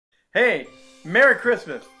Hey, Merry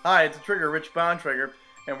Christmas! Hi, it's the Trigger, Rich Bontrager,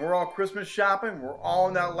 and we're all Christmas shopping. We're all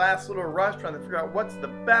in that last little rush trying to figure out what's the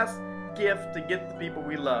best gift to get the people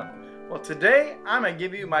we love. Well, today I'm going to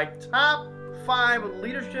give you my top 5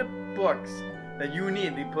 leadership books that you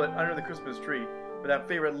need to put under the Christmas tree for that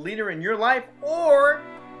favorite leader in your life, or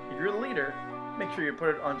if you're a leader, make sure you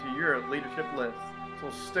put it onto your leadership list. So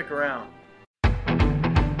stick around.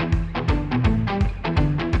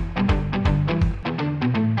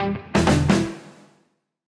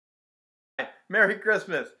 Merry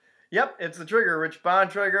Christmas. Yep, it's the Trigger, Rich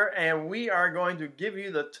Bontrager, and we are going to give you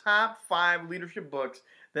the top 5 leadership books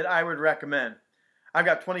that I would recommend. I've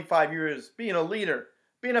got 25 years being a leader,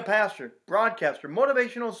 being a pastor, broadcaster,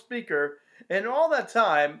 motivational speaker, and all that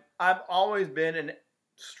time, I've always been a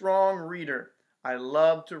strong reader. I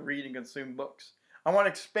love to read and consume books. I want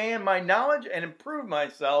to expand my knowledge and improve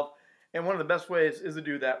myself, and one of the best ways is to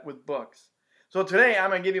do that with books. So today, I'm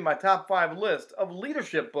going to give you my top 5 list of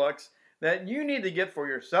leadership books that you need to get for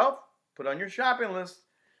yourself, put on your shopping list,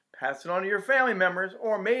 pass it on to your family members,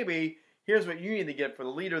 or maybe here's what you need to get for the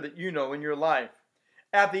leader that you know in your life.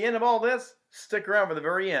 At the end of all this, stick around for the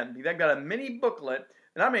very end, because I've got a mini booklet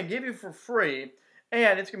that I'm going to give you for free,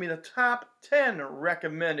 and it's going to be the top 10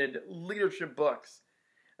 recommended leadership books.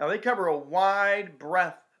 Now, they cover a wide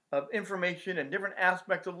breadth of information and different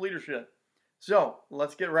aspects of leadership. So,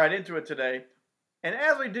 let's get right into it today. And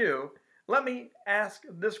as we do, let me ask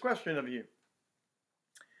this question of you.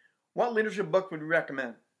 What leadership book would you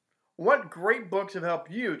recommend? What great books have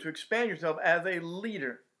helped you to expand yourself as a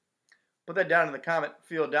leader? Put that down in the comment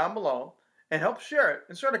field down below and help share it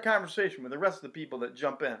and start a conversation with the rest of the people that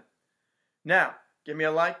jump in. Now, give me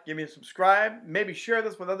a like, give me a subscribe, maybe share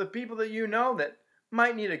this with other people that you know that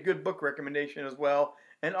might need a good book recommendation as well,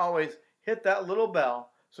 and always hit that little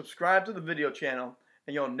bell, subscribe to the video channel,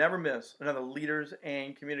 and you'll never miss another Leaders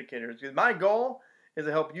and Communicators. Because my goal is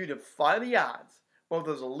to help you defy the odds, both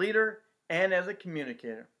as a leader and as a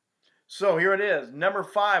communicator. So here it is, number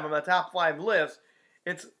 5 on the top 5 list.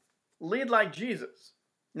 It's Lead Like Jesus.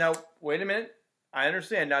 Now, wait a minute. I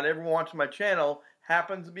understand not everyone watching my channel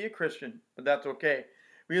happens to be a Christian, but that's okay.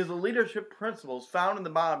 Because the leadership principles found in the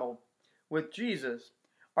Bible with Jesus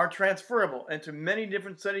are transferable into many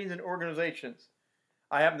different settings and organizations.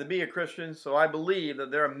 I happen to be a Christian, so I believe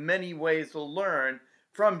that there are many ways to learn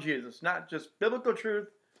from Jesus, not just biblical truth,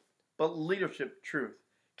 but leadership truth.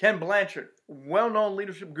 Ken Blanchard, well-known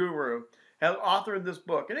leadership guru, has authored this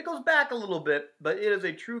book, and it goes back a little bit, but it is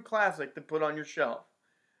a true classic to put on your shelf.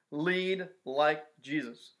 Lead Like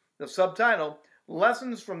Jesus. The subtitle,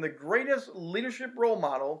 Lessons from the Greatest Leadership Role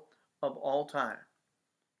Model of All Time.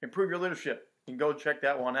 Improve your leadership, and go check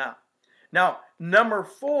that one out. Now, number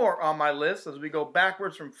 4 on my list, as we go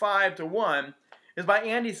backwards from 5 to 1, is by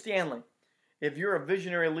Andy Stanley. If you're a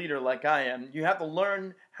visionary leader like I am, you have to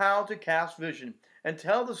learn how to cast vision and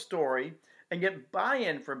tell the story and get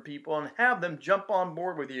buy-in from people and have them jump on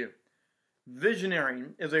board with you. Visionary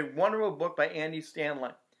is a wonderful book by Andy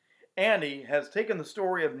Stanley. Andy has taken the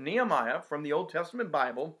story of Nehemiah from the Old Testament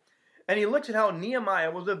Bible, and he looks at how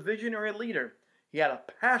Nehemiah was a visionary leader. He had a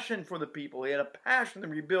passion for the people. He had a passion to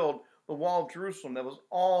rebuild the wall of Jerusalem that was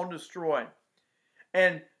all destroyed.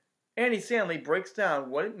 And Andy Stanley breaks down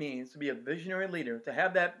what it means to be a visionary leader, to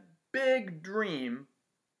have that big dream,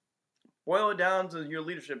 boil it down to your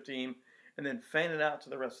leadership team, and then fan it out to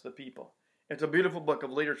the rest of the people. It's a beautiful book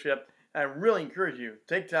of leadership, and I really encourage you,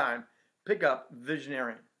 take time, pick up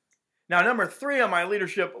Visionary. Now, number 3 on my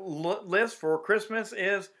leadership list for Christmas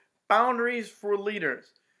is Boundaries for Leaders.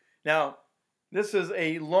 Now, this is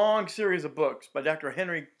a long series of books by Dr.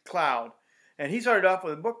 Henry Cloud, and he started off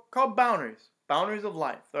with a book called Boundaries, Boundaries of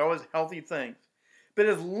Life. They're always healthy things. But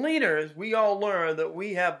as leaders, we all learn that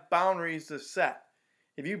we have boundaries to set.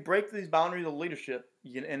 If you break these boundaries of leadership,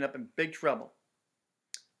 you can end up in big trouble.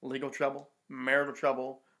 Legal trouble, marital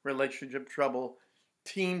trouble, relationship trouble,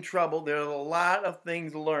 team trouble. There's a lot of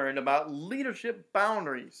things to learn about leadership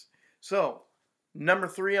boundaries. So, number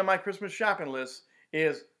 3 on my Christmas shopping list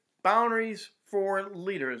is Boundaries for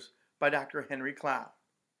Leaders by Dr. Henry Cloud.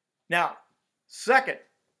 Now, second,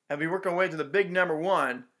 as we work our way to the big number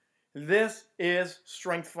 1, this is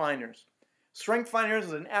Strength Finders. Strength Finders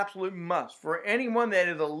is an absolute must. For anyone that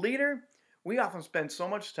is a leader, we often spend so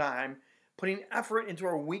much time putting effort into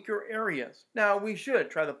our weaker areas. Now, we should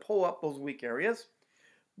try to pull up those weak areas,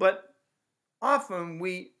 but often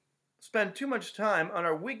we spend too much time on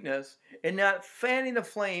our weakness and not fanning the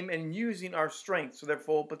flame and using our strengths to their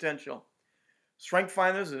full potential. Strength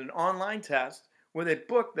Finders is an online test with a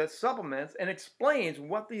book that supplements and explains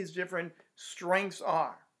what these different strengths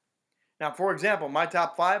are. Now, for example, my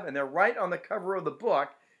top 5, and they're right on the cover of the book,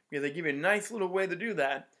 because they give you a nice little way to do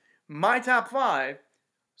that. My top 5: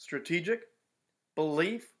 Strategic,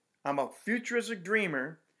 Belief, I'm a Futuristic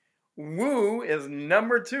Dreamer. Woo is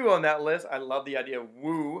number 2 on that list. I love the idea of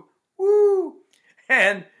woo. Woo!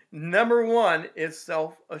 And number 1 is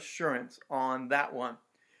Self-Assurance on that one.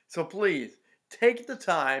 So please, take the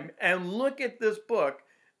time and look at this book.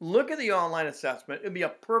 Look at the online assessment. It'll be a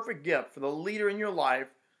perfect gift for the leader in your life,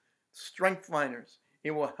 Strength Finders.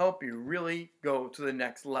 It will help you really go to the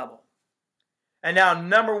next level. And now,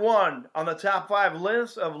 number 1 on the top 5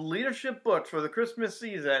 list of leadership books for the Christmas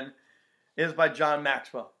season is by John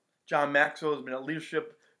Maxwell. John Maxwell has been a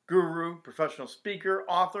leadership guru, professional speaker,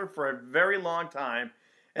 author for a very long time.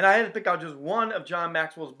 And I had to pick out just one of John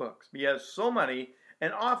Maxwell's books. He has so many,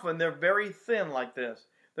 and often they're very thin like this.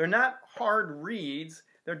 They're not hard reads.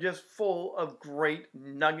 They're just full of great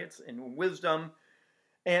nuggets and wisdom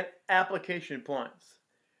and application points.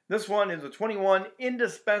 This one is the 21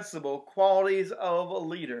 indispensable qualities of a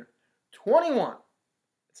leader. 21.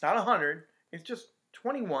 It's not 100. It's just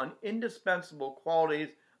 21 indispensable qualities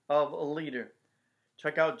of a leader.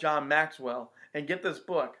 Check out John Maxwell and get this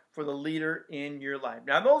book for the leader in your life.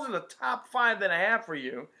 Now, those are the top 5 that I have for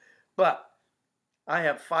you, but I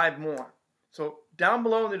have 5 more. So down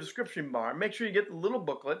below in the description bar, make sure you get the little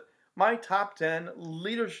booklet, my top 10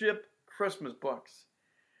 leadership Christmas books.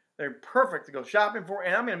 They're perfect to go shopping for,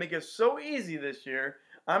 and I'm going to make it so easy this year.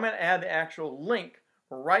 I'm going to add the actual link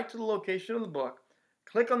right to the location of the book.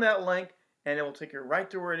 Click on that link, and it will take you right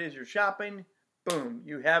to where it is you're shopping. Boom,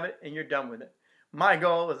 you have it, and you're done with it. My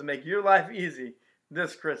goal is to make your life easy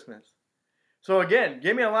this Christmas. So again,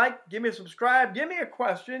 give me a like, give me a subscribe, give me a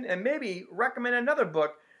question, and maybe recommend another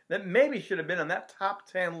book that maybe should have been on that top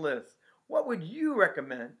 10 list. What would you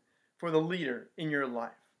recommend for the leader in your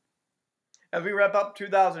life? As we wrap up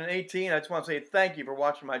 2018, I just want to say thank you for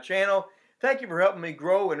watching my channel. Thank you for helping me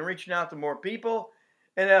grow and reaching out to more people.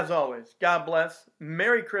 And as always, God bless,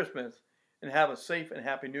 Merry Christmas, and have a safe and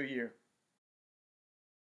happy New Year.